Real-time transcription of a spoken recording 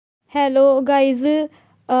Hello guys,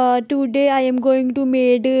 today I am going to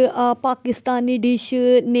make a Pakistani dish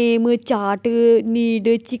name chaat. Need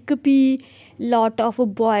chickpea, lot of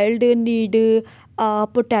boiled, need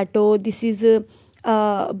potato. This is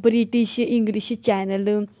British English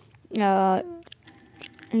channel. Uh,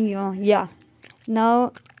 yeah.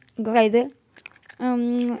 Now guys,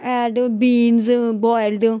 add beans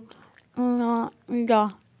boiled. Yeah,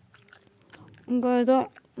 guys,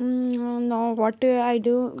 now what I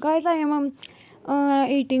do, guys, I am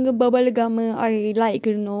eating bubble gum. I like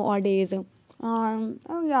nowadays.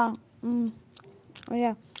 Yeah,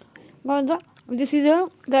 yeah, guys, this is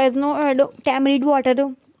guys, no add tamarind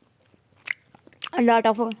water, a lot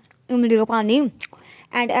of little pani,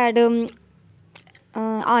 and add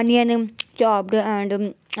onion chopped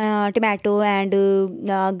and tomato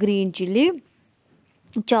and green chili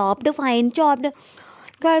chopped, fine chopped,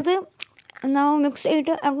 guys. Now mix it,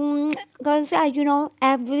 guys. As you know,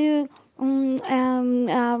 every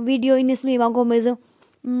video in Slima Gomez,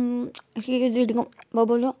 she is eating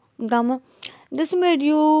bubble gum. This made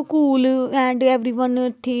you cool, and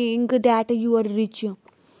everyone think that you are rich.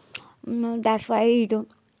 That's why I eat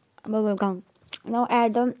bubble gum. Now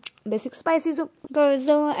add the basic spices. Guys,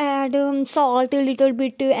 add salt a little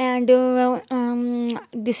bit, and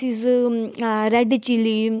this is red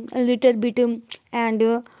chili a little bit,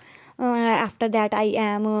 and after that I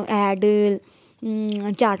am add chaat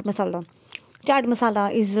masala. Chaat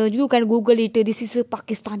masala is you can Google it. This is a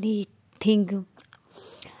Pakistani thing.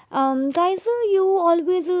 Guys, you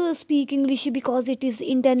always speak English because it is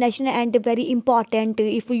international and very important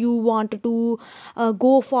if you want to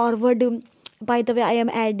go forward. By the way, I am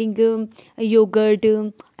adding yogurt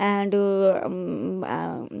and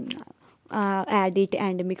add it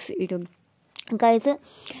and mix it. Guys,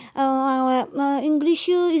 English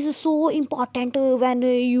is so important when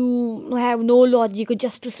you have no logic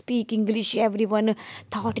just to speak English. Everyone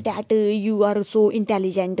thought that you are so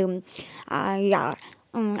intelligent. Yeah,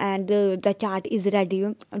 and the chart is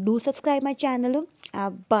ready. Do subscribe my channel.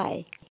 Bye.